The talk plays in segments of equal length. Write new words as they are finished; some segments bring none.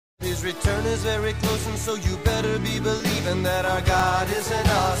His return is very close, and so you better be believing that our God is an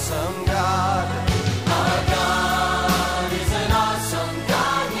awesome God. Our God is an awesome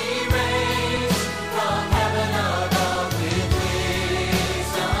God. He reigns from heaven above with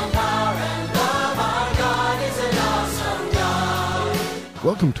wisdom, power, and love. Our God is an awesome God.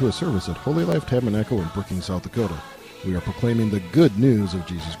 Welcome to a service at Holy Life Tabernacle in Brookings, South Dakota. We are proclaiming the good news of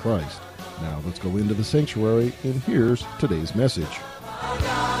Jesus Christ. Now let's go into the sanctuary, and here's today's message. Our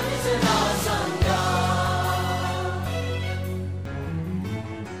God is an awesome God.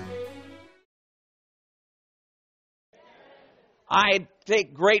 I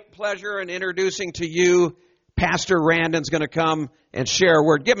take great pleasure in introducing to you Pastor Randon's going to come and share a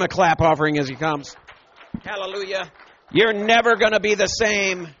word. Give him a clap offering as he comes. Hallelujah. You're never going to be the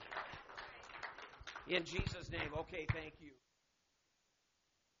same. In Jesus' name. Okay, thank you.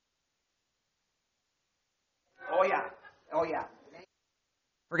 Oh yeah.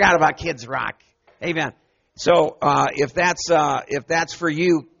 Forgot about Kids Rock. Amen. So if that's for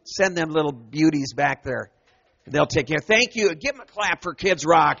you, send them little beauties back there. They'll take care. Thank you. Give them a clap for Kids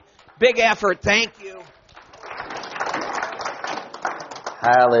Rock. Big effort. Thank you.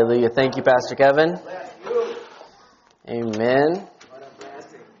 Hallelujah. Thank you, Pastor Kevin. Amen.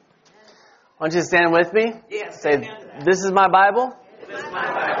 Why don't you stand with me? Yes. Say, this is my Bible.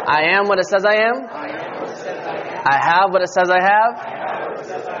 I am what it says I am. I have what it says I have.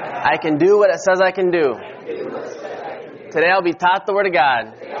 I can do what it says I can do. Today I'll be taught the Word of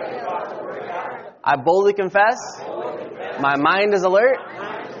God. I boldly confess. My mind is alert.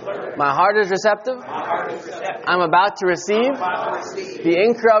 My heart is receptive. I'm about to receive the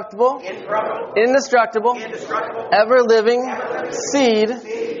incorruptible, indestructible, ever-living seed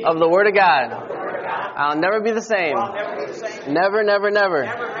of the Word of God. I'll never be the same. Never, never, never.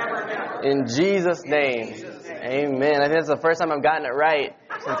 In Jesus' name. Amen. I think that's the first time I've gotten it right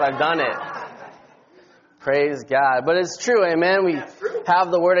since I've done it. Praise God. But it's true, amen. We have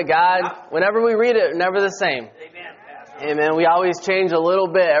the Word of God. Whenever we read it, never the same. Amen. We always change a little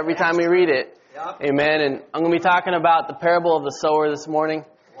bit every time we read it. Amen. And I'm going to be talking about the parable of the sower this morning.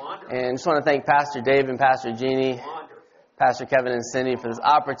 And I just want to thank Pastor Dave and Pastor Jeannie, Pastor Kevin and Cindy for this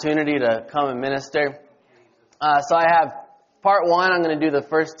opportunity to come and minister. So I have part one. I'm going to do the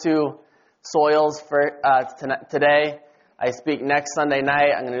first two soils for today. I speak next Sunday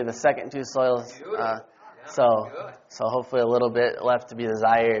night. I'm going to do the second two soils. So hopefully a little bit left to be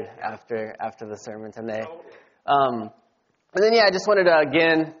desired after the sermon today. And then I just wanted to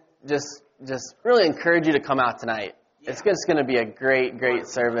again just really encourage you to come out tonight. It's just going to be a great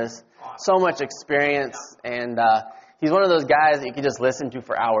service. So much experience, and he's one of those guys that you can just listen to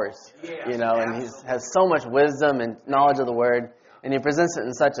for hours. And he has so much wisdom and knowledge of the Word, and he presents it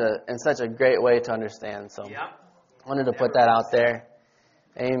in such a great way to understand. So I wanted to put that out there.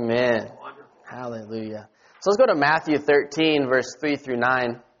 Amen. Hallelujah. So let's go to Matthew 13, verse 3 through 9.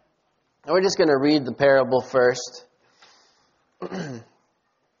 And we're just going to read the parable first.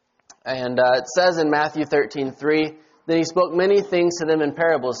 And it says in Matthew 13:3, then he spoke many things to them in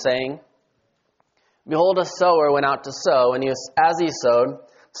parables, saying, behold, a sower went out to sow, and as he sowed,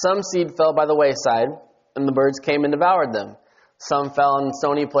 some seed fell by the wayside, and the birds came and devoured them. Some fell in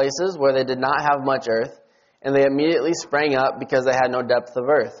stony places where they did not have much earth, and they immediately sprang up because they had no depth of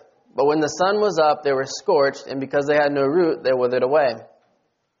earth. But when the sun was up, they were scorched, and because they had no root, they withered away.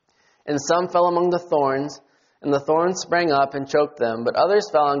 And some fell among the thorns, and the thorns sprang up and choked them. But others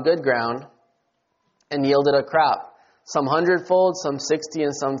fell on good ground and yielded a crop, some 100-fold, some 60,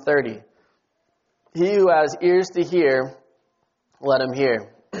 and some 30. He who has ears to hear, let him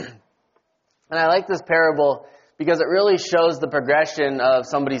hear. And I like this parable because it really shows the progression of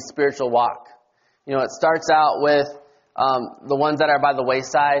somebody's spiritual walk. It starts out with the ones that are by the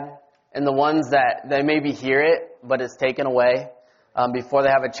wayside, and the ones that they maybe hear it, but it's taken away before they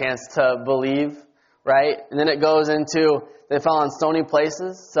have a chance to believe, right? And then it goes into they fell on stony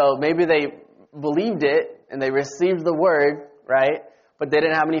places. So maybe they believed it and they received the Word, right? But they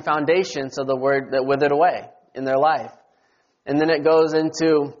didn't have any foundation, so the Word that withered away in their life. And then it goes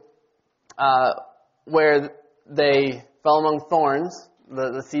into where they fell among thorns.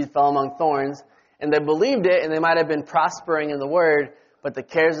 The seed fell among thorns, and they believed it, and they might have been prospering in the Word, but the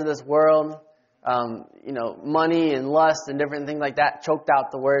cares of this world, money and lust and different things like that choked out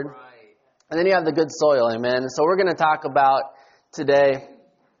the Word. Right. And then you have the good soil, amen. And so we're going to talk about today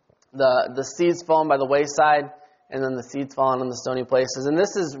the seeds fallen by the wayside, and then the seeds fallen on the stony places. And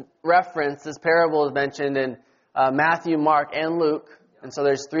this parable is mentioned in Matthew, Mark, and Luke. And so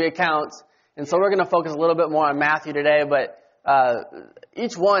there's 3 accounts. And so we're going to focus a little bit more on Matthew today, but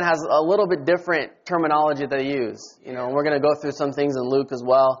each one has a little bit different terminology that they use. And we're going to go through some things in Luke as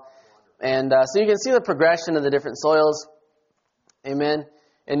well. And so you can see the progression of the different soils. Amen.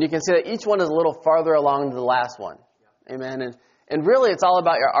 And you can see that each one is a little farther along than the last one. Amen. And really it's all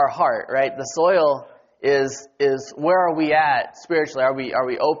about our heart, right? The soil is where are we at spiritually? Are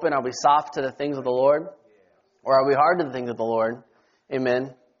we open? Are we soft to the things of the Lord? Or are we hard to the things of the Lord?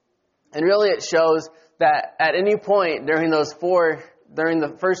 Amen. And really it shows that at any point during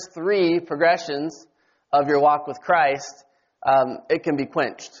the first 3 progressions of your walk with Christ, it can be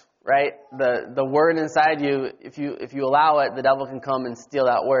quenched, right? The word inside you, if you allow it, the devil can come and steal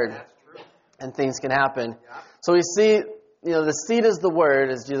that word. That's true. And things can happen. Yeah. So we see, the seed is the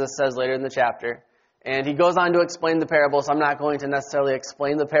word, as Jesus says later in the chapter. And he goes on to explain the parable, so I'm not going to necessarily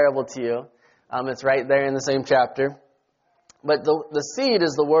explain the parable to you. It's right there in the same chapter. But the seed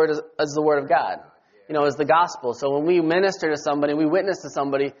is the word of God. Is the gospel. So when we minister to somebody, we witness to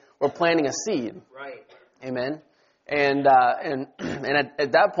somebody, we're planting a seed. Right. Amen. And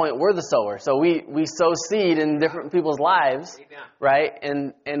at that point, we're the sower. So we sow seed in different people's lives, right?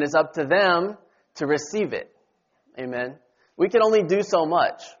 And it's up to them to receive it. Amen. We can only do so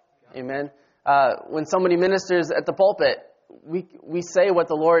much. Amen. When somebody ministers at the pulpit, we say what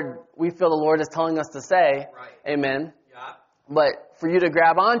we feel the Lord is telling us to say. Right. Amen. Yeah. But for you to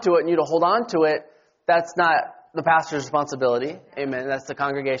grab onto it and you to hold on to it, that's not the pastor's responsibility. Amen. That's the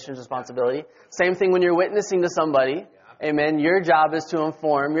congregation's responsibility. Same thing when you're witnessing to somebody. Amen. Your job is to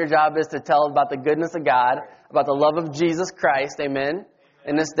inform. Your job is to tell about the goodness of God, about the love of Jesus Christ. Amen.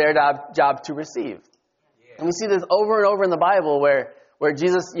 And it's their job to receive. And we see this over and over in the Bible where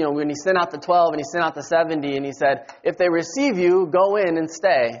Jesus, when he sent out the 12 and he sent out the 70 and he said, if they receive you, go in and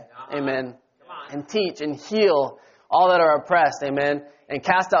stay. Amen. And teach and heal all that are oppressed. Amen. And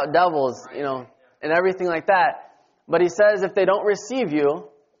cast out devils, and everything like that. But he says if they don't receive you,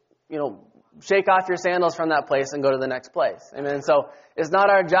 shake off your sandals from that place and go to the next place. Amen. So it's not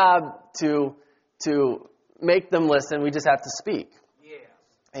our job to make them listen. We just have to speak.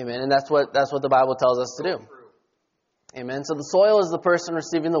 Yeah. Amen. And that's what the Bible tells us to do. True. Amen. So the soil is the person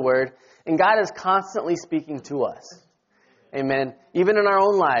receiving the word, and God is constantly speaking to us. Amen. Even in our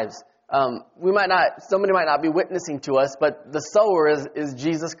own lives. Somebody might not be witnessing to us, but the sower is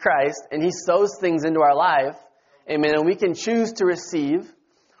Jesus Christ, and he sows things into our life. Amen. And we can choose to receive,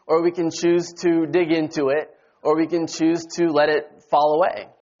 or we can choose to dig into it, or we can choose to let it fall away.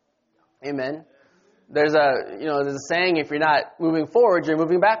 Amen. There's a saying, if you're not moving forward, you're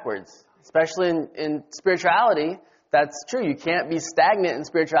moving backwards. Especially in spirituality, that's true. You can't be stagnant in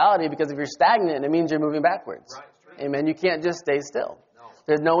spirituality, because if you're stagnant, it means you're moving backwards. Right. Amen. You can't just stay still.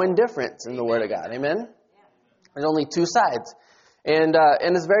 There's no indifference in the Word of God. Amen? There's only 2 sides. And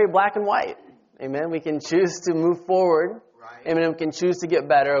it's very black and white. Amen? We can choose to move forward. Right. Amen? We can choose to get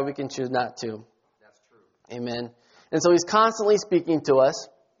better, or we can choose not to. That's true. Amen? And so he's constantly speaking to us.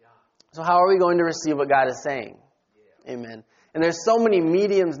 Yeah. So how are we going to receive what God is saying? Yeah. Amen? And there's so many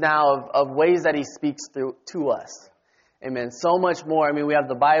mediums now of ways that he speaks through to us. Amen? So much more. I mean, we have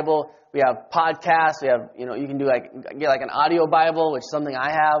the Bible. We have podcasts. We have, you can get an audio Bible, which is something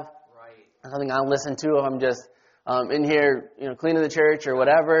I have. Right. Something I'll listen to if I'm just in here, cleaning the church or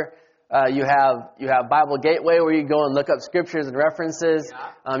whatever. You have Bible Gateway, where you go and look up scriptures and references.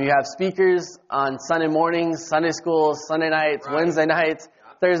 Yeah. You have speakers on Sunday mornings, Sunday school, Sunday nights, right. Wednesday nights,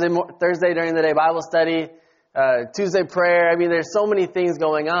 yeah. Thursday during the day Bible study, Tuesday prayer. I mean, there's so many things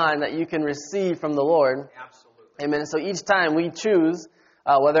going on that you can receive from the Lord. Absolutely. Amen. So each time we choose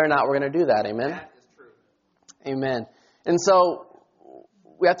whether or not we're going to do that. Amen? That is true. Amen. And so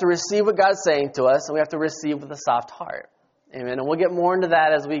we have to receive what God's saying to us, and we have to receive with a soft heart. Amen. And we'll get more into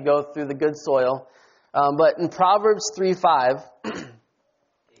that as we go through the good soil. But in Proverbs 3:5,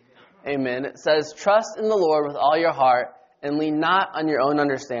 amen, it says, trust in the Lord with all your heart and lean not on your own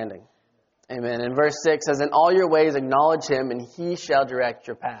understanding. Amen. And verse 6 says, in all your ways acknowledge him, and he shall direct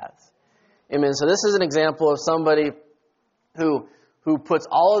your paths. Amen. So this is an example of somebody who puts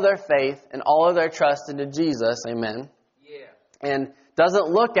all of their faith and all of their trust into Jesus, amen, and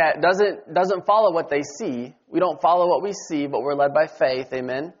doesn't follow what they see. We don't follow what we see, but we're led by faith,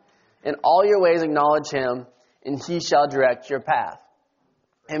 amen. In all your ways acknowledge him, and he shall direct your path.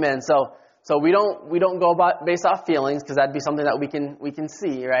 Amen. So we don't go about based off feelings, because that'd be something that we can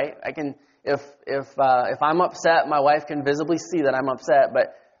see, right? If I'm upset, my wife can visibly see that I'm upset,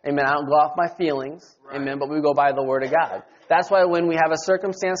 but amen, I don't go off my feelings, right. Amen, but we go by the word of God. That's why when we have a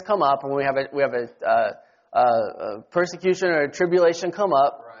circumstance come up, and we have a persecution or a tribulation come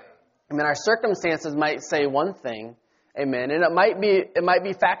up, right. Amen, our circumstances might say one thing, amen, and it might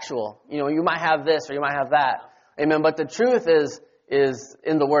be factual. You might have this or you might have that, amen. But the truth is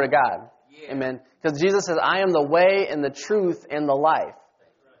in the Word of God, yeah. Amen. Because Jesus says, "I am the way and the truth and the life."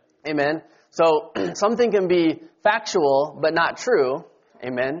 Amen. So something can be factual but not true.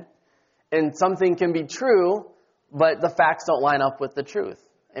 Amen. And something can be true, but the facts don't line up with the truth.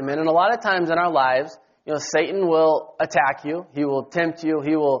 Amen. And a lot of times in our lives, Satan will attack you. He will tempt you.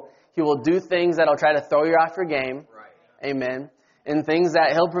 He will do things that'll try to throw you off your game. Right. Amen. And things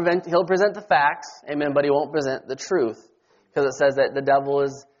that he'll present the facts. Amen. But he won't present the truth, because it says that the devil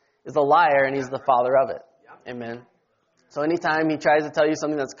is a liar and he's the father of it. Amen. So anytime he tries to tell you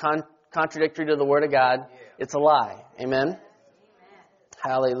something that's contradictory to the Word of God, it's a lie. Amen.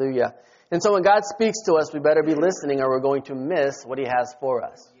 Hallelujah. And so when God speaks to us, we better be listening, or we're going to miss what He has for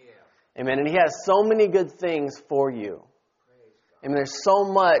us. Amen. And He has so many good things for you. Amen. There's so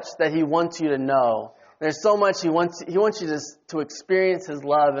much that He wants you to know. There's so much He wants you to experience His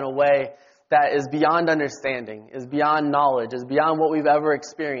love in a way that is beyond understanding, is beyond knowledge, is beyond what we've ever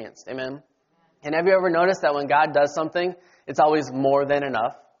experienced. Amen. And have you ever noticed that when God does something, it's always more than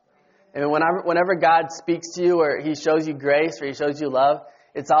enough? And whenever God speaks to you, or He shows you grace, or He shows you love,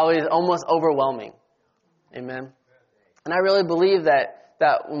 it's always almost overwhelming. Amen. And I really believe that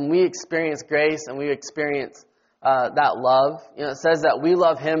when we experience grace and we experience that love, it says that we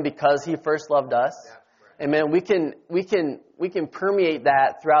love Him because He first loved us. Amen. We can permeate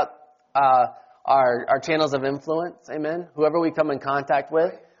that throughout our channels of influence. Amen. Whoever we come in contact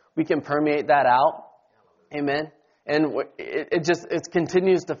with, we can permeate that out. Amen. And it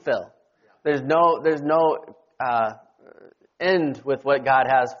continues to fill. There's no end with what God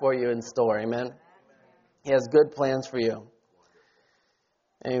has for you in store. Amen. He has good plans for you.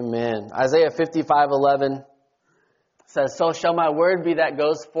 Amen. Isaiah 55:11 says, "So shall my word be that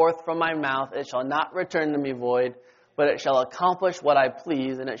goes forth from my mouth. It shall not return to me void, but it shall accomplish what I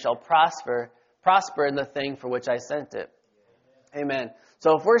please, and it shall prosper in the thing for which I sent it." Amen.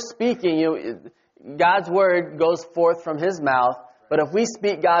 So if we're speaking, God's word goes forth from His mouth, but if we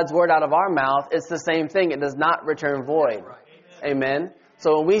speak God's word out of our mouth, it's the same thing. It does not return void. Amen.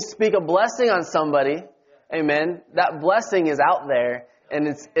 So when we speak a blessing on somebody, amen, that blessing is out there, and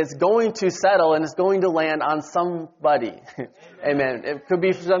it's going to settle, and it's going to land on somebody. Amen. It could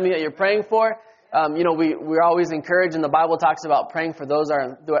be something that you're praying for. We're always encouraged, and the Bible talks about praying for those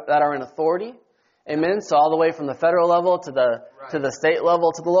that are in authority. Amen. So all the way from the federal level to the state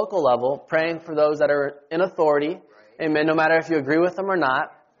level to the local level, praying for those that are in authority. Amen. No matter if you agree with them or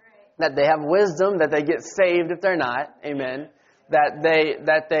not, that they have wisdom, that they get saved if they're not. Amen. That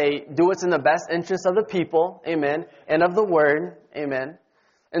they do what's in the best interest of the people. Amen. And of the word. Amen.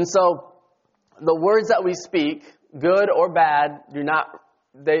 And so the words that we speak, good or bad,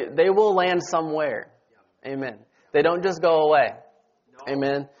 they will land somewhere. Amen. They don't just go away.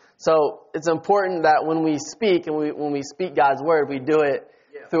 Amen. So it's important that when we speak, and when we speak God's word, we do it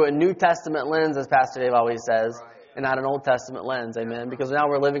through a New Testament lens, as Pastor Dave always says, and not an Old Testament lens. Amen. Because now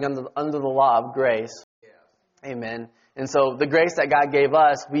we're living under the law of grace. Amen. And so the grace that God gave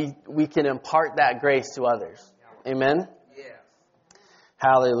us, we can impart that grace to others. Amen.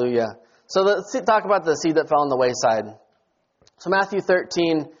 Hallelujah. So let's talk about the seed that fell on the wayside. So Matthew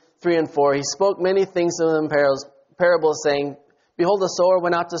 13:3-4, He spoke many things to them in parables, saying, "Behold, the sower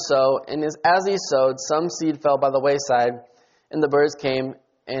went out to sow, and as he sowed, some seed fell by the wayside, and the birds came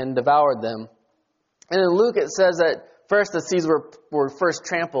and devoured them." And in Luke it says that first the seeds were first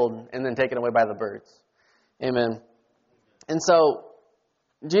trampled and then taken away by the birds. Amen. And so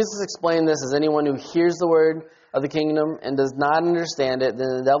Jesus explained this as anyone who hears the word of the kingdom and does not understand it, then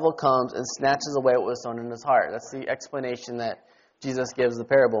the devil comes and snatches away what was sown in his heart. That's the explanation that Jesus gives the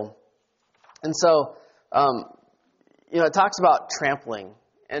parable. And so, it talks about trampling.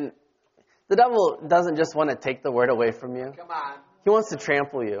 And the devil doesn't just want to take the word away from you. Come on. He wants to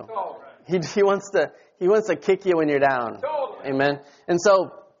trample you. He wants to kick you when you're down. Amen. And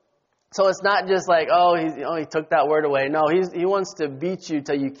so it's not just like, he took that word away. No, he wants to beat you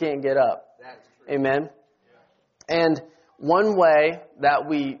till you can't get up. Amen. And one way that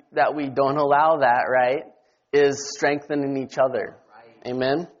we don't allow that, right, is strengthening each other.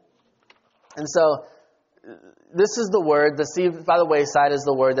 Amen. And so this is the word. The seed by the wayside is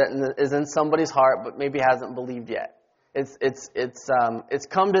the word that is in somebody's heart, but maybe hasn't believed yet. It's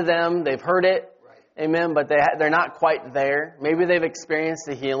come to them. They've heard it. Amen. But they're not quite there. Maybe they've experienced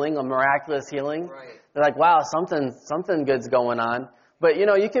a healing, a miraculous healing. They're like, wow, something good's going on. But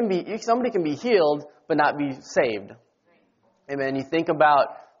somebody can be healed but not be saved. Amen. You think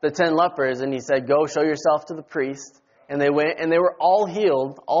about the 10 lepers, and He said, "Go show yourself to the priest." And they went, and they were all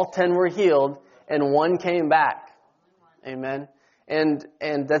healed. All 10 were healed, and one came back. Amen. And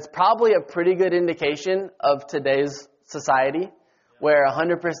that's probably a pretty good indication of today's society, where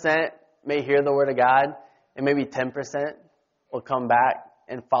 100% may hear the word of God, and maybe 10% will come back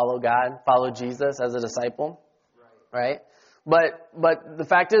and follow God, follow Jesus as a disciple, right? But the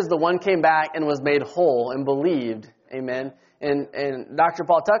fact is, the one came back and was made whole and believed, amen. And Dr.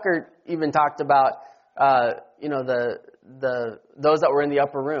 Paul Tucker even talked about those that were in the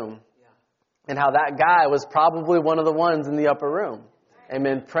upper room, and how that guy was probably one of the ones in the upper room,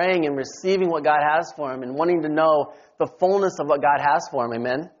 amen, praying and receiving what God has for him and wanting to know the fullness of what God has for him,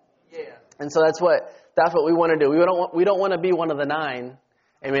 amen. Yeah. And so that's what we want to do. We don't want to be one of the 9,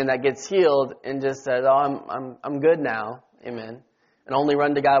 amen, that gets healed and just says, "Oh, I'm good now," amen, and only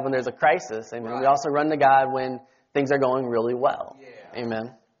run to God when there's a crisis, amen. Right. We also run to God when things are going really well,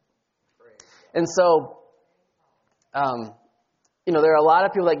 amen. Great. And so, there are a lot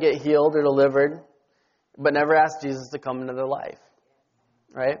of people that get healed or delivered, but never ask Jesus to come into their life,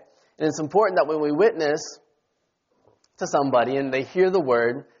 right? And it's important that when we witness to somebody and they hear the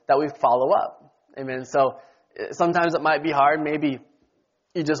word, that we follow up, amen. So sometimes it might be hard. Maybe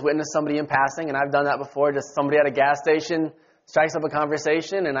you just witness somebody in passing, and I've done that before. Just somebody at a gas station strikes up a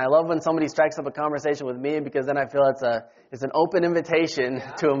conversation, and I love when somebody strikes up a conversation with me, because then I feel it's an open invitation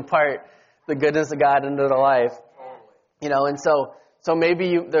to impart the goodness of God into their life. And so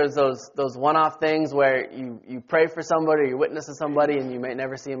maybe there's those one-off things where you pray for somebody or you witness to somebody and you may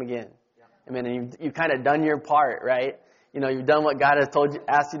never see them again. I mean, and you've kind of done your part, right? You've done what God has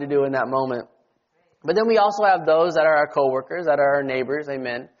asked you to do in that moment. But then we also have those that are our coworkers, that are our neighbors,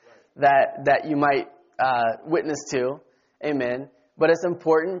 amen, that you might witness to, amen. But it's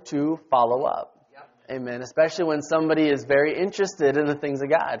important to follow up, amen, especially when somebody is very interested in the things of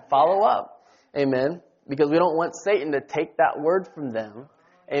God. Follow up, amen. Because we don't want Satan to take that word from them,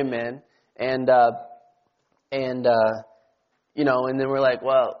 amen. And then we're like,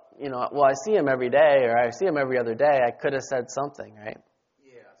 well, I see him every day, or I see him every other day. I could have said something, right?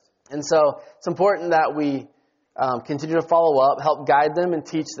 Yes. And so it's important that we continue to follow up, help guide them and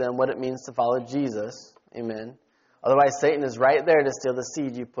teach them what it means to follow Jesus, amen. Otherwise, Satan is right there to steal the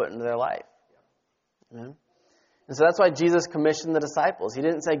seed you put into their life, amen. And so that's why Jesus commissioned the disciples. He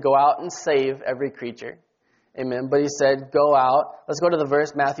didn't say, go out and save every creature. Amen. But he said, go out. Let's go to the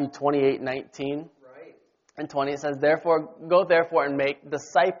verse, Matthew 28:19 and 20. It says, go therefore and make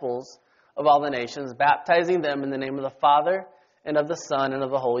disciples of all the nations, baptizing them in the name of the Father and of the Son and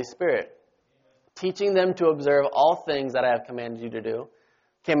of the Holy Spirit, teaching them to observe all things that I have commanded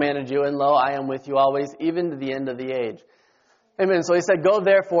you, and lo, I am with you always, even to the end of the age. Amen. So he said, go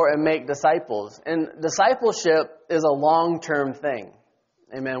therefore and make disciples. And discipleship is a long-term thing.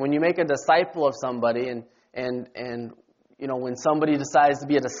 Amen. When you make a disciple of somebody and when somebody decides to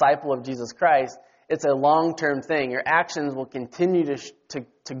be a disciple of Jesus Christ, it's a long-term thing. Your actions will continue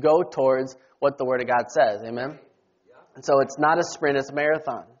to go towards what the Word of God says. Amen. And so it's not a sprint, it's a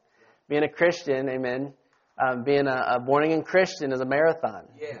marathon. Being a Christian, amen, being a born-again Christian is a marathon.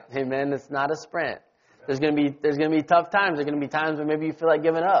 Amen. It's not a sprint. There's going to be tough times. There's going to be times when maybe you feel like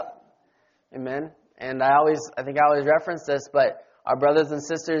giving up. Amen. And I think I always reference this, but our brothers and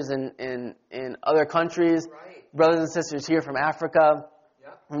sisters in other countries, brothers and sisters here from Africa,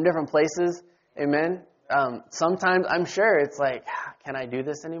 from different places, amen. Sometimes I'm sure it's like, can I do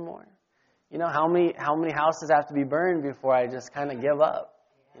this anymore? How many houses have to be burned before I just kind of give up?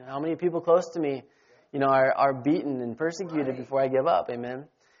 How many people close to me, are beaten and persecuted before I give up? Amen.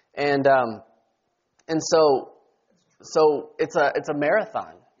 And so it's a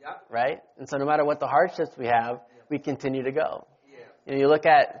marathon, right? And so no matter what the hardships we have, we continue to go. You look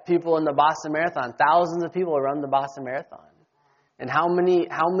at people in the Boston Marathon. Thousands of people run the Boston Marathon, and how many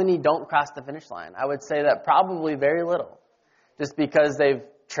don't cross the finish line? I would say that probably very little, just because they've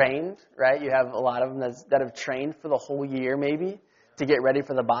trained, right? You have a lot of them that have trained for the whole year, maybe, to get ready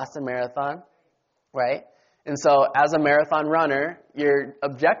for the Boston Marathon, right? And so as a marathon runner, your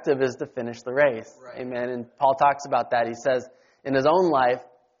objective is to finish the race. Right. Amen. And Paul talks about that. He says in his own life,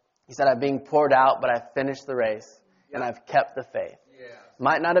 he said, I'm being poured out, but I've finished the race and I've kept the faith. Yeah.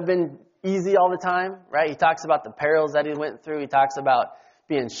 Might not have been easy all the time, right? He talks about the perils that he went through. He talks about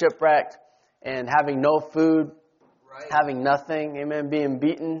being shipwrecked and having no food, having nothing. Amen. Being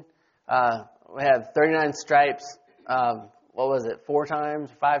beaten. We had 39 stripes. 4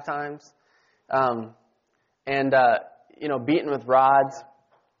 times, 5 times? Beaten with rods,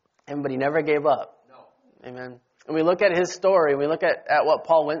 but he never gave up. No. Amen. And we look at his story, we look at what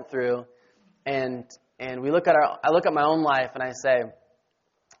Paul went through, and I look at my own life, and I say,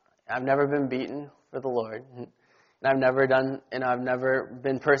 I've never been beaten for the Lord, and I've never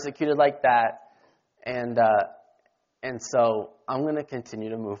been persecuted like that, and so I'm going to continue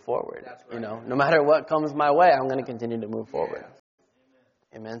to move forward. That's right. No matter what comes my way, I'm going to continue to move forward.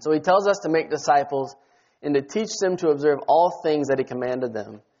 Amen. So he tells us to make disciples and to teach them to observe all things that he commanded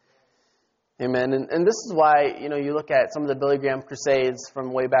them. Amen. And this is why, you look at some of the Billy Graham crusades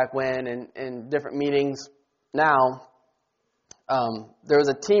from way back when and different meetings now, there was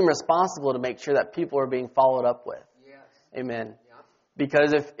a team responsible to make sure that people were being followed up with. Yes. Amen. Yeah.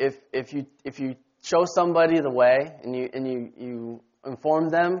 Because if you show somebody the way and you inform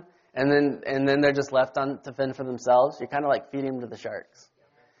them and then they're just left to fend for themselves, you're kind of like feeding them to the sharks.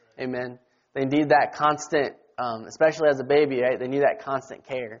 Amen. They need that constant, especially as a baby, right? They need that constant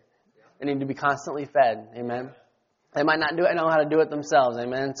care. They need to be constantly fed. Amen. They might not know how to do it themselves.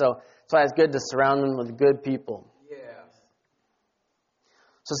 Amen. So that's why it's good to surround them with good people.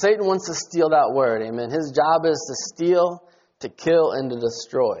 So Satan wants to steal that word. Amen. His job is to steal, to kill, and to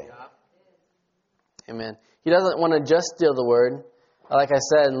destroy. Amen. He doesn't want to just steal the word. Like I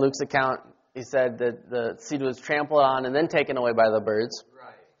said in Luke's account, he said that the seed was trampled on and then taken away by the birds.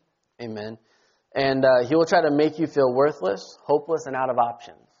 Right. Amen. And he will try to make you feel worthless, hopeless, and out of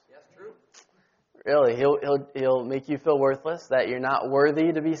options. That's true. Really, he'll make you feel worthless, that you're not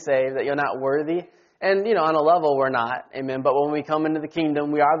worthy to be saved, that you're not worthy. And, on a level, we're not. Amen. But when we come into the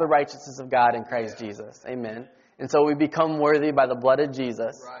kingdom, we are the righteousness of God in Christ Jesus. Amen. And so we become worthy by the blood of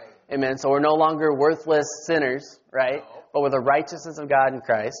Jesus. Right. Amen. So we're no longer worthless sinners, right? No. But we're the righteousness of God in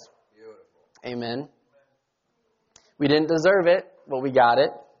Christ. Beautiful. Amen. We didn't deserve it, but we got it.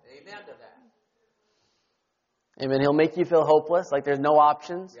 Amen to that. Amen. He'll make you feel hopeless, like there's no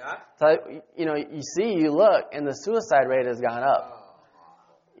options. Yeah. So, you look, and the suicide rate has gone up.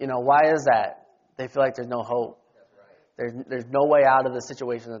 Why is that? They feel like there's no hope. That's right. There's no way out of the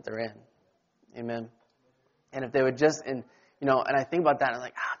situation that they're in. Amen. And if they would just, and I think about that, and I'm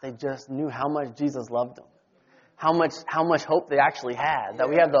like, they just knew how much Jesus loved them. How much hope they actually had. That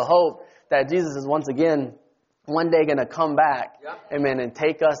we have the hope that Jesus is once again, one day going to come back. Yep. Amen. And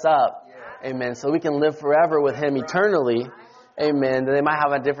take us up. Yeah. Amen. So we can live forever with Him eternally. Amen. That they might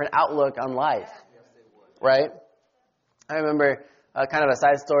have a different outlook on life. Yes, they would. Right? I remember kind of a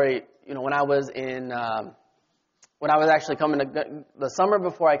side story. When I was when I was actually coming to the summer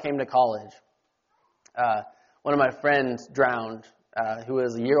before I came to college, one of my friends drowned, who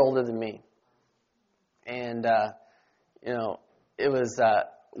was a year older than me, and it was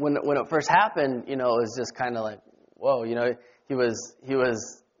when it first happened, it was just kind of like, whoa, he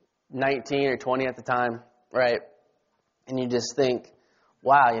was 19 or 20 at the time, right? And you just think,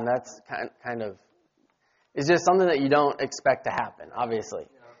 wow, that's kind of, it's just something that you don't expect to happen, obviously.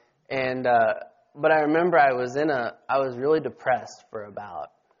 And but I remember I was really depressed for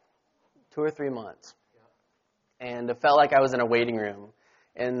about 2 or 3 months, and it felt like I was in a waiting room,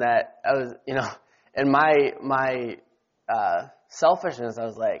 and that I was, and my selfishness, I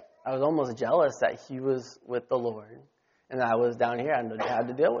was almost jealous that he was with the Lord, and I was down here and had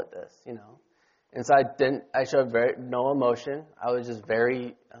to deal with this, And so I showed no emotion. I was just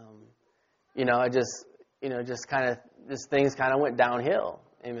very, things kind of went downhill.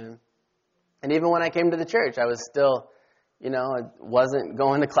 Amen. And even when I came to the church, I was still, I wasn't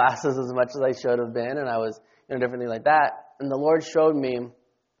going to classes as much as I should have been, and I was, different things like that. And the Lord showed me,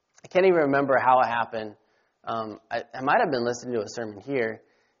 I can't even remember how it happened. I might have been listening to a sermon here,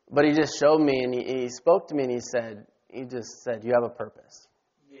 but He just showed me, and He spoke to me, and He just said, you have a purpose.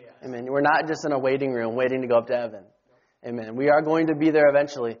 Yes. Amen. We're not just in a waiting room waiting to go up to heaven. Amen. We are going to be there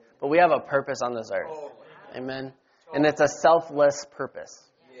eventually, but we have a purpose on this earth. Amen. And it's a selfless purpose.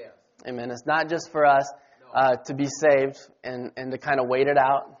 Yes. Amen. It's not just for us to be saved and to kind of wait it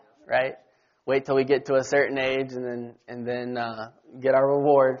out, right? Wait till we get to a certain age and then get our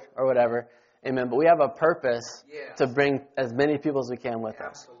reward or whatever. Amen. But we have a purpose to bring as many people as we can with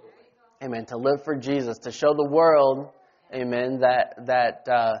us. Amen. To live for Jesus, to show the world, amen, that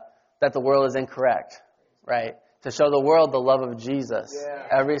the world is incorrect, right? To show the world the love of Jesus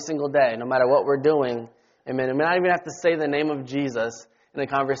every single day, no matter what we're doing. Amen. We might not even have to say the name of Jesus in a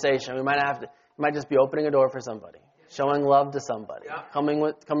conversation. We might just be opening a door for somebody, showing love to somebody,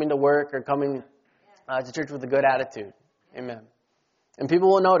 coming to work or coming to church with a good attitude. Amen. And people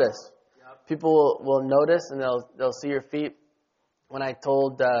will notice. People will notice, and they'll see your feet. When I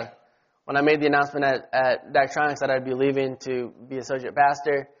made the announcement at Daktronics that I'd be leaving to be associate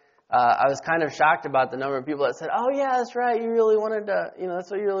pastor, I was kind of shocked about the number of people that said, "Oh yeah, that's right. You really wanted to, that's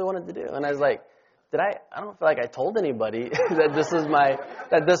what you really wanted to do." And I was like, I don't feel like I told anybody that this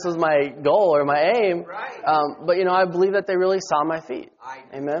was my goal or my aim. Right. But I believe that they really saw my feet.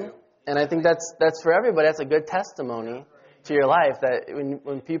 Amen. And I think that's for everybody. That's a good testimony to your life, that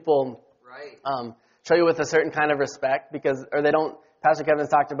when people show you with a certain kind of respect, or they don't. Pastor Kevin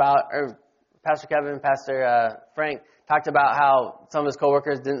talked about, or Pastor Kevin, Pastor Frank talked about how some of his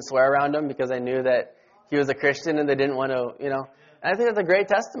coworkers didn't swear around him because they knew that he was a Christian and they didn't want to, And I think that's a great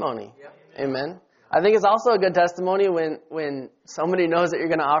testimony. Amen. I think it's also a good testimony when somebody knows that you're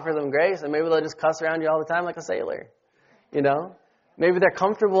going to offer them grace, and maybe they'll just cuss around you all the time like a sailor. Maybe they're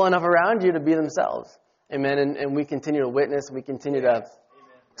comfortable enough around you to be themselves. Amen. And we continue to witness. We continue to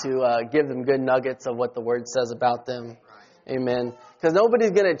give them good nuggets of what the Word says about them. Amen. Because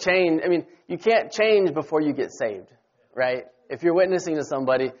nobody's going to change. I mean, you can't change before you get saved, right? If you're witnessing to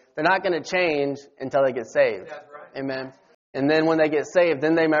somebody, they're not going to change until they get saved. Amen. And then when they get saved,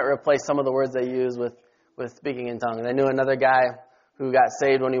 then they might replace some of the words they use with speaking in tongues. I knew another guy who got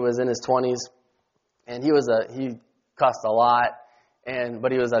saved when he was in his 20s, and he cussed a lot,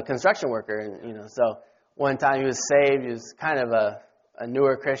 but he was a construction worker, and so one time he was saved. He was kind of a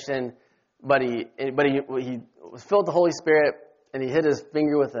newer Christian, but he was filled with the Holy Spirit, and he hit his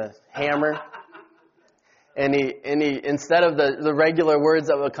finger with a hammer. And he instead of the regular words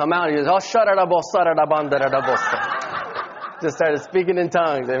that would come out, he was just started speaking in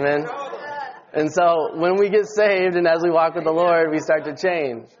tongues, amen. And so when we get saved and as we walk with the Lord, we start to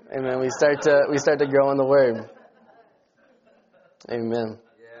change, amen. We start to grow in the Word, amen.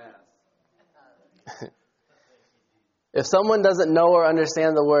 If someone doesn't know or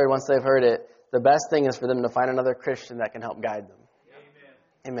understand the Word once they've heard it, the best thing is for them to find another Christian that can help guide them.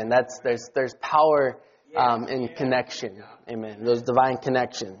 Amen. There's power in connection. Amen. Those divine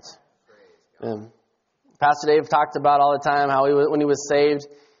connections. Pastor Dave talked about all the time how when he was saved,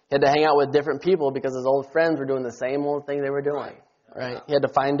 he had to hang out with different people because his old friends were doing the same old thing they were doing. Right? He had to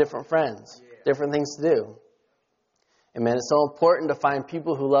find different friends, different things to do. Amen. It's so important to find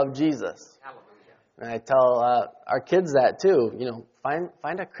people who love Jesus. And I tell our kids that too.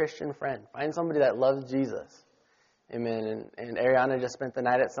 Find a Christian friend. Find somebody that loves Jesus. Amen. And Ariana just spent the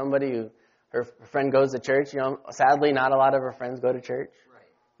night at somebody who her friend goes to church. Sadly, not a lot of her friends go to church.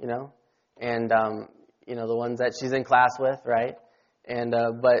 Right. And the ones that she's in class with, right? And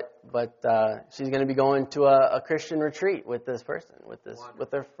but she's going to be going to a Christian retreat with this person,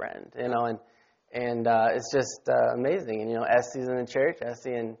 with her friend. And it's just amazing. And Essie's in the church.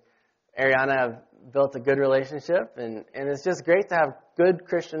 Essie and Ariana have built a good relationship, and it's just great to have good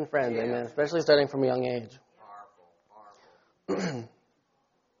Christian friends, amen, especially starting from a young age. Powerful.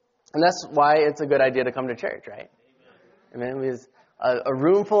 And that's why it's a good idea to come to church, right? Amen. Because a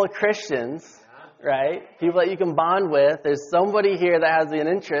room full of Christians, right? People that you can bond with. There's somebody here that has an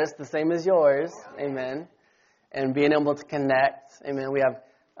interest the same as yours, amen. And being able to connect, amen. We have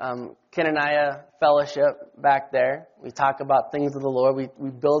Kenaniah Fellowship back there. We talk about things of the Lord. We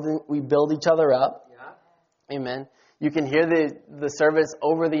build each other up. Yeah. Amen. You can hear the service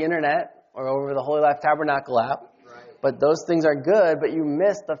over the internet or over the Holy Life Tabernacle app. Right. But those things are good, but you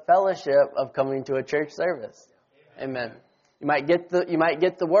miss the fellowship of coming to a church service. Yeah. Amen. You might get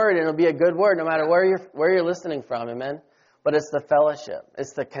the word, and it'll be a good word no matter where you're listening from. Amen. But it's the fellowship.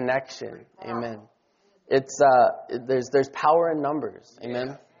 It's the connection. Amen. It's there's power in numbers. Amen.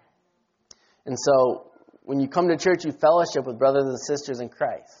 Yeah. And so when you come to church, you fellowship with brothers and sisters in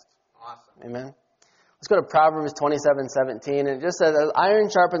Christ. Awesome. Amen. Let's go to Proverbs 27:17. And it just says, as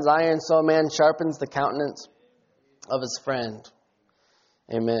iron sharpens iron, so a man sharpens the countenance of his friend.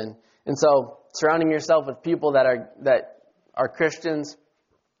 Amen. And so surrounding yourself with people that are Christians,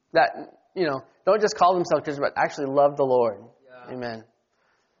 that, don't just call themselves Christians, but actually love the Lord. Yeah. Amen.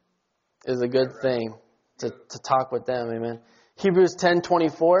 Is a good thing to talk with them. Amen. Hebrews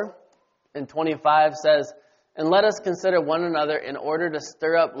 10:24 and 25 says, and let us consider one another in order to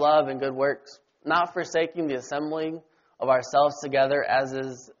stir up love and good works, not forsaking the assembling of ourselves together, as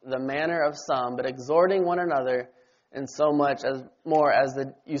is the manner of some, but exhorting one another, and so much as more as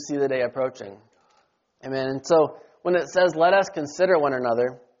you see the day approaching. Amen. And so when it says, let us consider one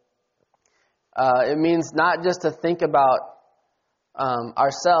another, it means not just to think about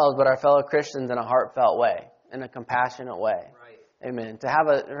ourselves, but our fellow Christians in a heartfelt way, in a compassionate way. Right. Amen. To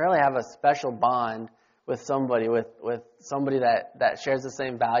really have a special bond with somebody, with somebody that shares the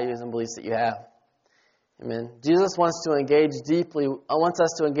same values and beliefs that you have. Amen. Jesus wants us to engage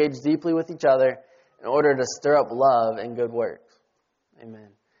deeply with each other in order to stir up love and good works. Amen.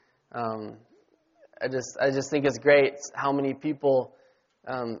 I just think it's great how many people,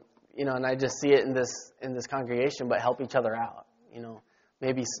 and I just see it in this congregation, but help each other out.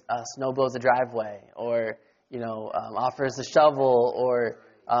 Maybe snow blows the driveway, or offers a shovel, or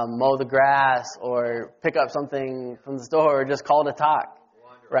mow the grass, or pick up something from the store, or just call to talk.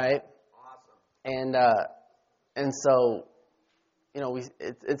 Wonderful. Right? Awesome. And so,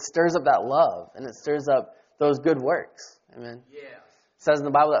 it stirs up that love, and it stirs up those good works. Amen. Yeah. It says in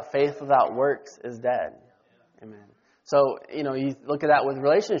the Bible that faith without works is dead. Yeah. Amen. So, you look at that with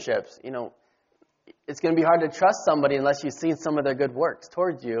relationships. it's going to be hard to trust somebody unless you've seen some of their good works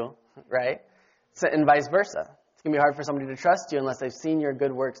towards you, right? So, and vice versa. It's going to be hard for somebody to trust you unless they've seen your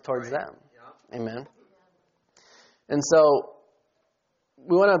good works towards them. Amen. And so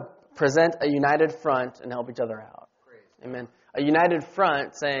we want to present a united front and help each other out. Amen. A united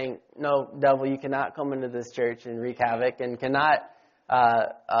front saying, no, devil, you cannot come into this church and wreak havoc and cannot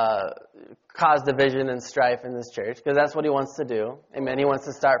cause division and strife in this church, because that's what he wants to do. Amen. He wants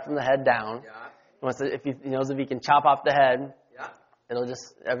to start from the head down. He wants to, if he knows if he can chop off the head, it'll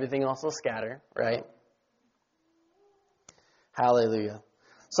just, everything else will scatter, right? Hallelujah.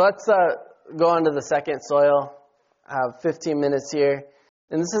 So let's go on to the second soil. I have 15 minutes here.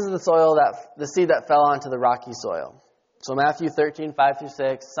 And this is the seed that fell onto the rocky soil. So Matthew 13,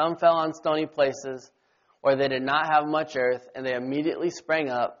 5-6, some fell on stony places where they did not have much earth, and they immediately sprang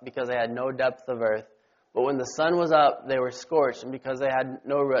up because they had no depth of earth. But when the sun was up, they were scorched, and because they had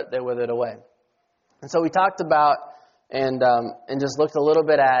no root, they withered away. And so we talked about and just looked a little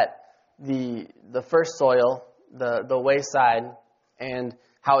bit at the first soil, the wayside, and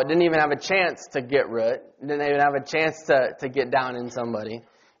how it didn't even have a chance to get root. It didn't even have a chance to get down in somebody.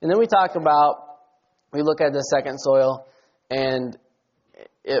 And then we look at the second soil, and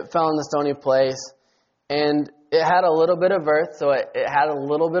it fell in the stony place, and it had a little bit of earth, so it had a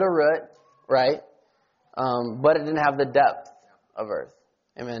little bit of root, right? But it didn't have the depth of earth.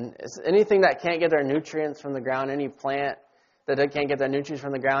 Amen. It's anything that can't get their nutrients from the ground, any plant that can't get their nutrients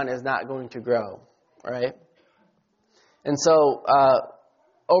from the ground is not going to grow, right? And so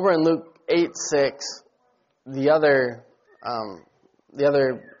over in Luke 8:6, the other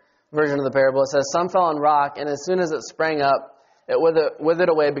version of the parable, it says, some fell on rock, and as soon as it sprang up, it withered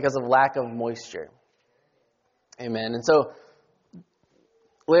away because of lack of moisture. Amen. And so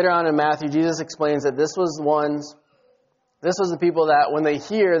later on in Matthew, Jesus explains that this was the people that when they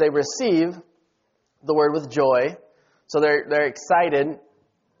hear, they receive the word with joy. So they're excited.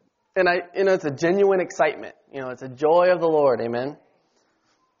 And it's a genuine excitement. It's a joy of the Lord. Amen.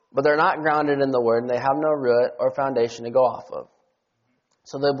 But they're not grounded in the word, and they have no root or foundation to go off of.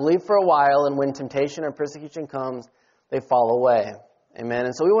 So they believe for a while, and when temptation or persecution comes, they fall away. Amen.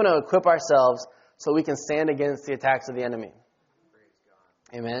 And so we want to equip ourselves so we can stand against the attacks of the enemy.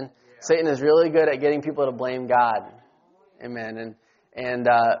 Amen. Yeah. Satan is really good at getting people to blame God. Amen. And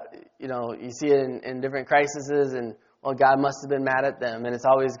you see it in different crises, and well, God must have been mad at them, and it's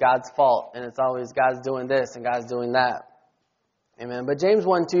always God's fault, and it's always God's doing this and God's doing that. Amen. But James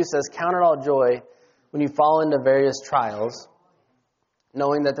 1:2 says, count it all joy when you fall into various trials,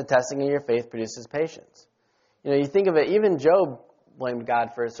 knowing that the testing of your faith produces patience. You think of it, even Job blamed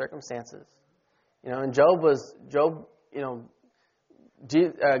God for his circumstances. And God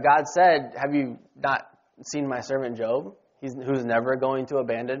said, have you not seen my servant Job? Who's never going to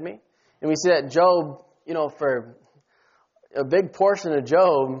abandon me? And we see that Job, for a big portion of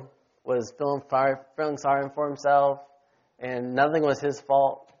Job was feeling sorry for himself, and nothing was his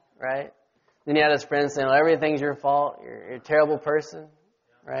fault, right? Then he had his friends saying, well, everything's your fault. You're a terrible person,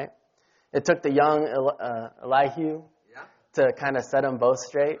 right? It took the young Elihu to kind of set them both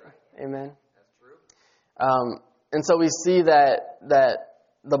straight. Amen. That's true. And so we see that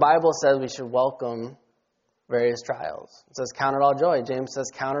the Bible says we should welcome various trials. It says, count it all joy. James says,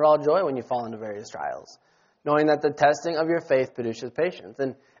 count it all joy when you fall into various trials, knowing that the testing of your faith produces patience.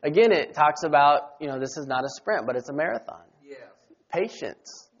 And again, it talks about, this is not a sprint, but it's a marathon. Yes.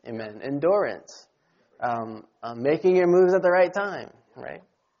 Patience. Amen. Endurance. Making your moves at the right time, right?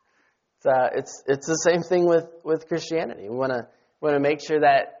 It's the same thing with Christianity. We want to make sure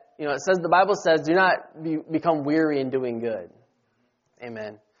that, the Bible says, do not become weary in doing good.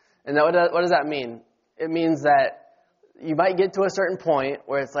 Amen. And what does that mean? It means that you might get to a certain point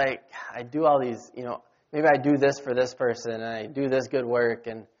where it's like, I do all these, maybe I do this for this person, and I do this good work,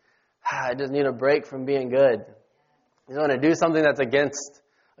 and I just need a break from being good. You want to do something that's against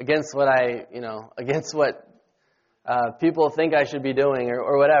what against what people think I should be doing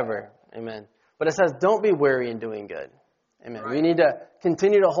or whatever. Amen. But it says, don't be weary in doing good. Amen. Right. We need to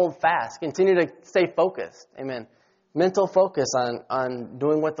continue to hold fast, continue to stay focused. Amen. Mental focus on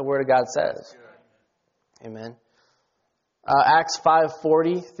doing what the Word of God says. Amen. Acts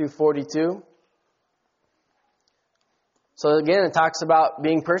 5:40 through 42. So again, it talks about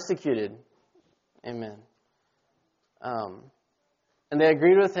being persecuted. Amen. And they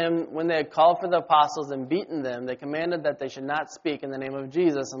agreed with him when they had called for the apostles and beaten them. They commanded that they should not speak in the name of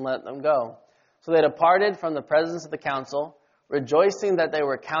Jesus and let them go. So they departed from the presence of the council, rejoicing that they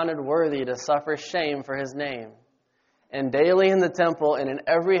were counted worthy to suffer shame for his name. And daily in the temple and in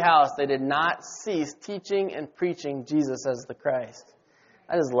every house they did not cease teaching and preaching Jesus as the Christ.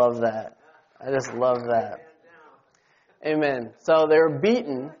 I just love that. I just love that. Amen. So they were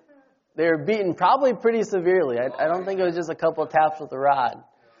beaten. They were beaten probably pretty severely. I don't think it was just a couple of taps with a rod.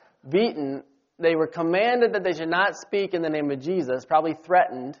 Beaten. They were commanded that they should not speak in the name of Jesus, probably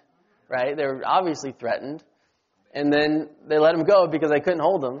threatened, right? They were obviously threatened. And then they let him go because they couldn't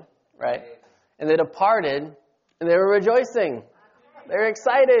hold him, right? And they departed, and they were rejoicing. They were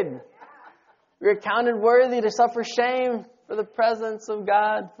excited. We were counted worthy to suffer shame for the presence of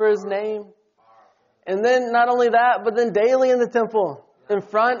God, for His name. And then not only that, but then daily in the temple, in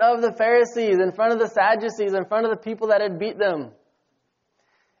front of the Pharisees, in front of the Sadducees, in front of the people that had beat them.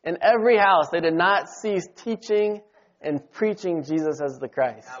 In every house, they did not cease teaching and preaching Jesus as the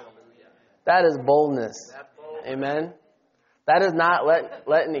Christ. That is boldness. Amen. That is not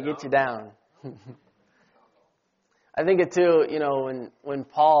letting it get you down. I think it too, when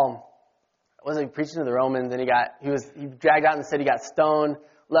Paul was preaching to the Romans and he dragged out in the city, got stoned,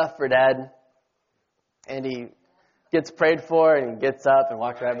 left for dead, and he gets prayed for and he gets up and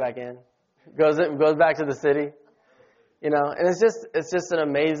walks right back in, goes back to the city, and it's just an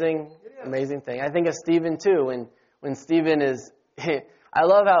amazing thing. I think of Stephen too, when Stephen is, I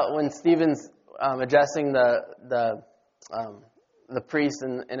love how when Stephen's addressing the priests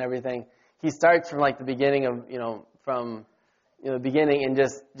and everything, he starts from like the beginning of the beginning and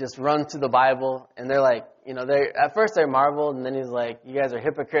just runs through the Bible, and they're like, at first they're marveled, and then he's like, you guys are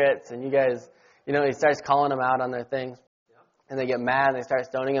hypocrites, and you guys, he starts calling them out on their things, and they get mad and they start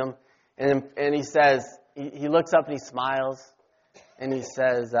stoning him, and he says, he looks up and he smiles, and he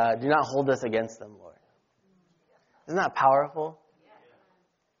says, do not hold this against them, Lord. Isn't that powerful?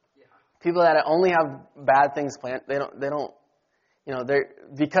 People that only have bad things planned, they don't,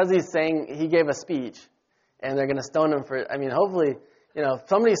 because he's saying he gave a speech, and they're going to stone him for, hopefully, if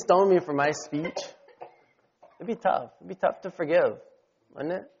somebody stoned me for my speech, it'd be tough. It'd be tough to forgive,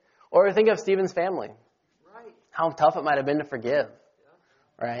 wouldn't it? Or think of Stephen's family. Right. How tough it might have been to forgive,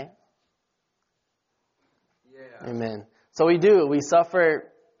 right? Yeah. Amen. So we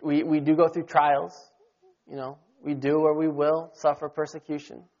suffer, we do go through trials, we do or we will suffer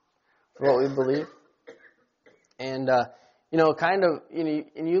persecution for what we believe. And,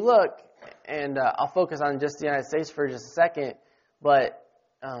 and you look, and I'll focus on just the United States for just a second, but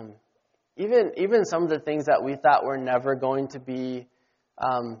even some of the things that we thought were never going to be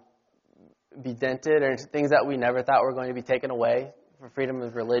dented, or things that we never thought were going to be taken away for freedom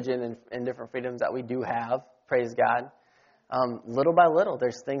of religion and different freedoms that we do have, praise God. Little by little,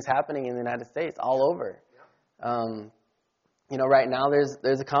 there's things happening in the United States all over. Right now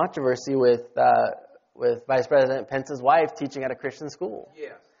there's a controversy with Vice President Pence's wife teaching at a Christian school.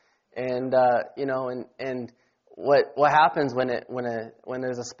 Yes. And and what happens when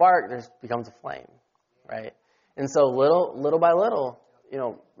there's a spark, there becomes a flame, right? And so little by little,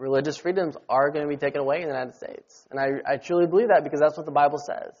 religious freedoms are going to be taken away in the United States, and I truly believe that, because that's what the Bible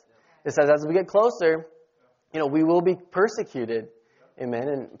says. It says as we get closer, we will be persecuted, amen.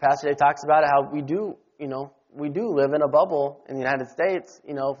 And Pastor Dave talks about it, how we do live in a bubble in the United States.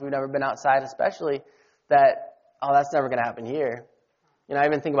 If we've never been outside, especially, that's never going to happen here. I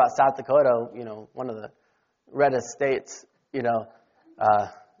even think about South Dakota, one of the reddest states, not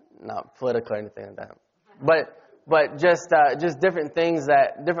political or anything like that. But just different things,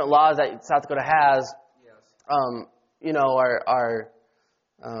 different laws that South Dakota has,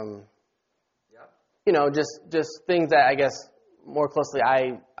 just things that I guess more closely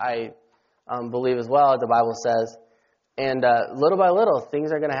I believe as well, the Bible says. And little by little,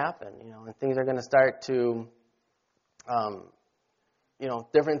 things are going to happen, and things are going to start to,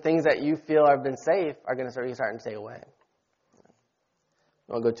 different things that you feel have been safe are going to start to stay away. I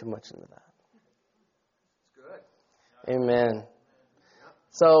won't go too much into that. Good. Amen.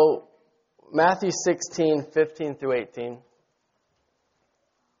 So, Matthew 16, 15 through 18.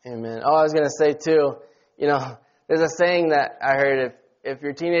 Amen. Oh, I was going to say too, there's a saying that I heard, if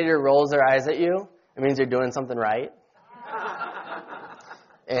your teenager rolls their eyes at you, it means you're doing something right.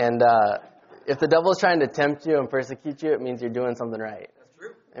 And if the devil is trying to tempt you and persecute you, it means you're doing something right. That's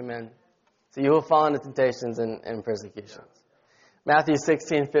true. Amen. So you will fall into temptations and persecutions. Yeah. Matthew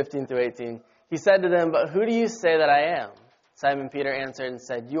 16, 15 through 18. He said to them, "But who do you say that I am?" Simon Peter answered and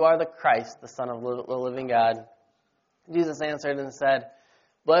said, "You are the Christ, the Son of the living God." Jesus answered and said,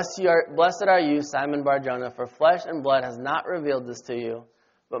 Blessed are you, Simon Bar-Jonah, for flesh and blood has not revealed this to you,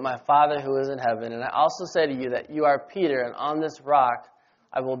 but my Father who is in heaven. And I also say to you that you are Peter, and on this rock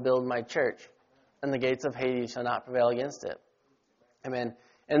I will build my church, and the gates of Hades shall not prevail against it. Amen.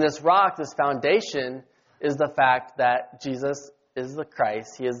 And this rock, this foundation, is the fact that Jesus is the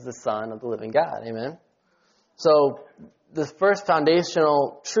Christ. He is the Son of the living God. Amen. So the first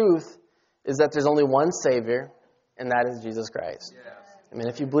foundational truth is that there's only one Savior, and that is Jesus Christ. I mean,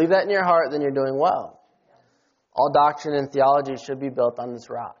 if you believe that in your heart, then you're doing well. All doctrine and theology should be built on this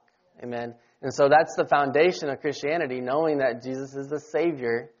rock. Amen. And so that's the foundation of Christianity, knowing that Jesus is the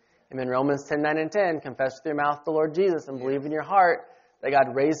Savior. Amen. Romans 10:9 and 10, confess with your mouth the Lord Jesus and believe in your heart that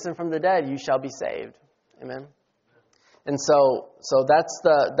God raised him from the dead, you shall be saved. Amen. And so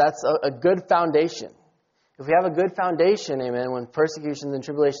that's a good foundation. If we have a good foundation, amen, when persecutions and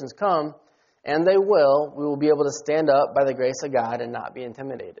tribulations come, and they will, we will be able to stand up by the grace of God and not be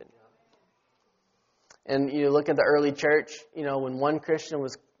intimidated. And you look at the early church, when one Christian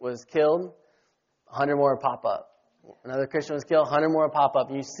was killed, 100 more pop up. Another Christian was killed, 100 more pop up.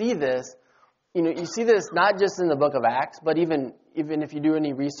 And you see this, you see this not just in the book of Acts, but even if you do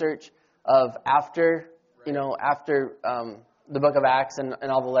any research of after the book of Acts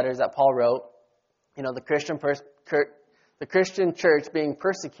and all the letters that Paul wrote, the Christian church being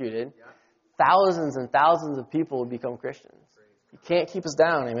persecuted, thousands and thousands of people would become Christians. You can't keep us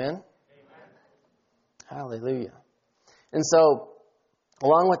down, amen? Hallelujah. And so,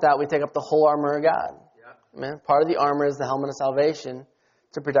 along with that, we take up the whole armor of God. Amen. Part of the armor is the helmet of salvation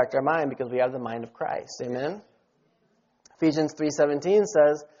to protect our mind because we have the mind of Christ. Amen. Ephesians 3:17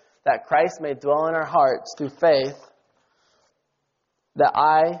 says that Christ may dwell in our hearts through faith, that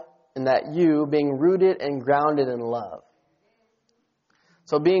I and that you being rooted and grounded in love.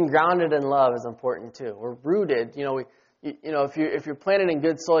 So being grounded in love is important too. We're rooted. If you're planted in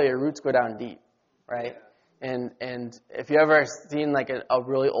good soil, your roots go down deep, right? And if you ever seen like a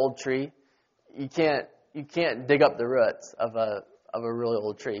really old tree, you can't dig up the roots of a really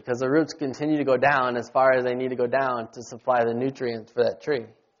old tree because the roots continue to go down as far as they need to go down to supply the nutrients for that tree,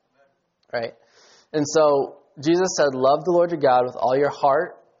 right? And so Jesus said, love the Lord your God with all your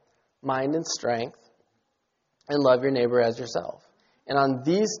heart, mind, and strength, and love your neighbor as yourself. And on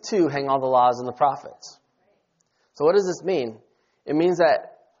these two hang all the laws and the prophets. So what does this mean? It means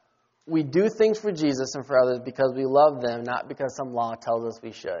that we do things for Jesus and for others because we love them, not because some law tells us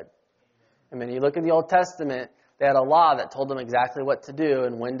we should. I mean, you look at the Old Testament, they had a law that told them exactly what to do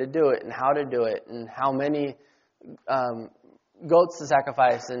and when to do it and how to do it and how many goats to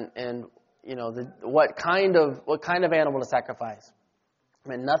sacrifice and what kind of animal to sacrifice. I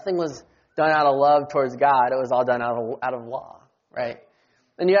mean, nothing was done out of love towards God. It was all done out of law, right?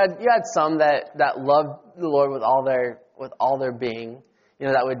 And you had some that loved the Lord with all their being,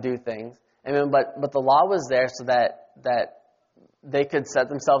 that would do things. Amen. But the law was there so that they could set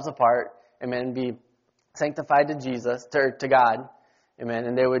themselves apart, amen, be sanctified to Jesus, to God, amen.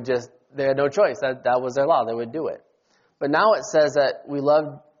 And they had no choice. That was their law. They would do it. But now it says that we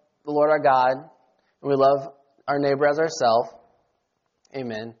love the Lord our God, and we love our neighbor as ourselves,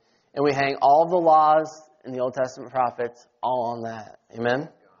 amen. And we hang all the laws in the Old Testament prophets all on that, amen.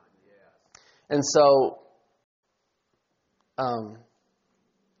 And so,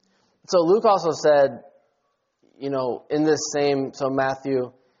 so Luke also said, in this same, so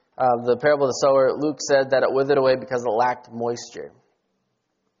Matthew, the parable of the sower, Luke said that it withered away because it lacked moisture.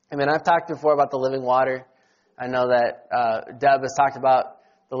 I mean, I've talked before about the living water. I know that Deb has talked about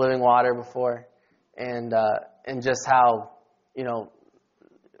the living water before, and just how, we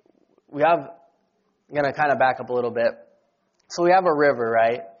have, I'm going to kind of back up a little bit. So we have a river,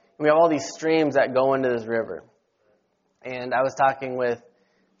 right? We have all these streams that go into this river. And I was talking with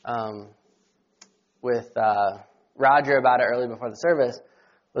Roger about it early before the service,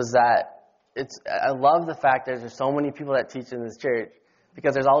 was that I love the fact that there's so many people that teach in this church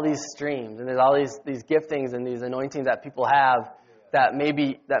because there's all these streams and there's all these giftings and these anointings that people have that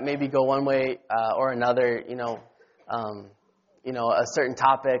maybe go one way or another, a certain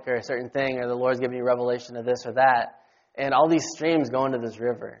topic or a certain thing, or the Lord's giving you revelation of this or that, and all these streams go into this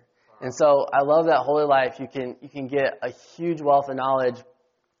river. And so I love that Holy Life. You can get a huge wealth of knowledge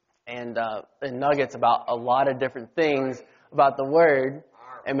and nuggets about a lot of different things about the Word.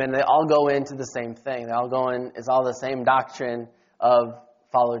 And then they all go into the same thing. They all go in. It's all the same doctrine of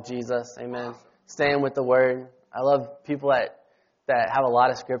follow Jesus. Amen. Staying with the Word. I love people that have a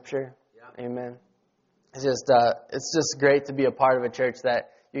lot of Scripture. Amen. It's just great to be a part of a church that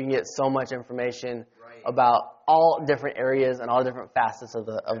you can get so much information about all different areas and all different facets of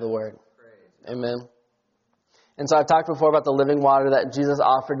the Word. Amen. And so I've talked before about the living water that Jesus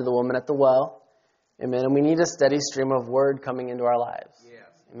offered to the woman at the well. Amen. And we need a steady stream of Word coming into our lives. Yes.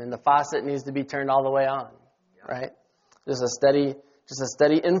 Amen. The faucet needs to be turned all the way on. Yeah. Right? Just a steady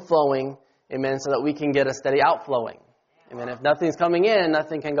inflowing. Amen. So that we can get a steady outflowing. Amen. If nothing's coming in,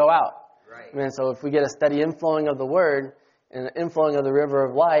 nothing can go out. Right. Amen. So if we get a steady inflowing of the Word and the inflowing of the river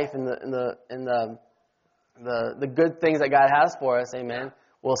of life and the good things that God has for us, amen,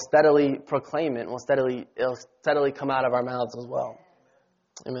 we'll steadily proclaim it. And it'll steadily come out of our mouths as well.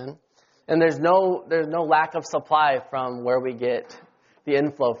 Amen. And there's no lack of supply from where we get the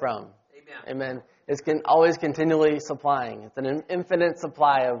inflow from. Amen. It's always continually supplying. It's an infinite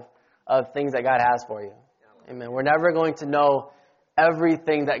supply of things that God has for you. Amen. We're never going to know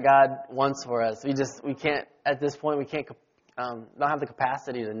everything that God wants for us. We can't, at this point, we can't, don't have the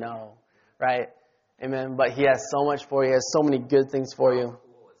capacity to know, right? Amen. But He has so much for you. He has so many good things for you.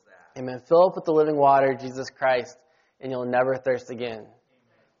 Amen. Fill up with the living water, Jesus Christ, and you'll never thirst again.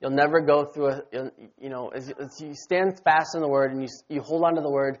 You'll never go through as you stand fast in the Word and you hold on to the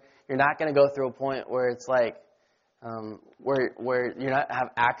Word, you're not going to go through a point where it's like, where you not have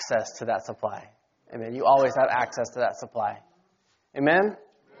access to that supply. Amen. You always have access to that supply. Amen?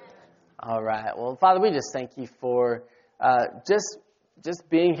 All right. Well, Father, we just thank you for just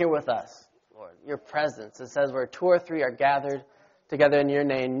being here with us, Lord. Your presence. It says where 2 or 3 are gathered together in your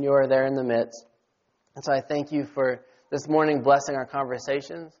name, you are there in the midst. And so I thank you for this morning blessing our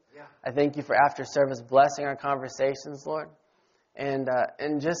conversations. Yeah. I thank you for after service blessing our conversations, Lord. And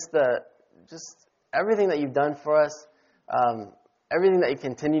just everything that you've done for us, everything that you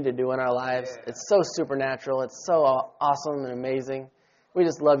continue to do in our lives. Yeah. It's so supernatural. It's so awesome and amazing. We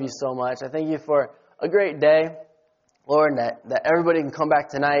just love you so much. I thank you for a great day, Lord, that everybody can come back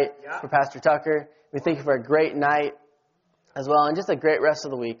tonight for Pastor Tucker. We thank you for a great night as well, and just a great rest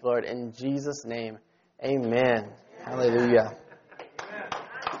of the week, Lord. In Jesus' name, amen. Hallelujah.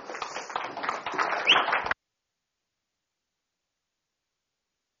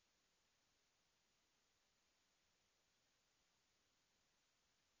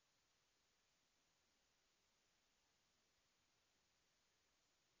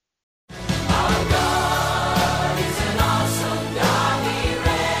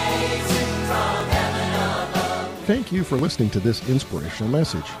 Thank you for listening to this inspirational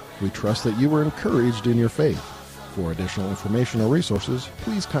message. We trust that you were encouraged in your faith. For additional information or resources,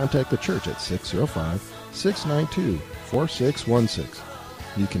 please contact the church at 605-692-4616.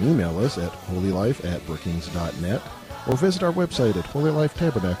 You can email us at holylife@brookings.net or visit our website at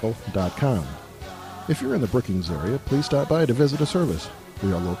holylifetabernacle.com. If you're in the Brookings area, please stop by to visit a service.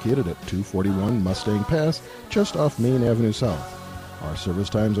 We are located at 241 Mustang Pass, just off Main Avenue South. Our service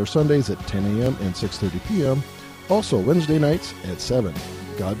times are Sundays at 10 a.m. and 6:30 p.m., also Wednesday nights at 7.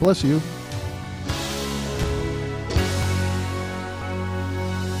 God bless you.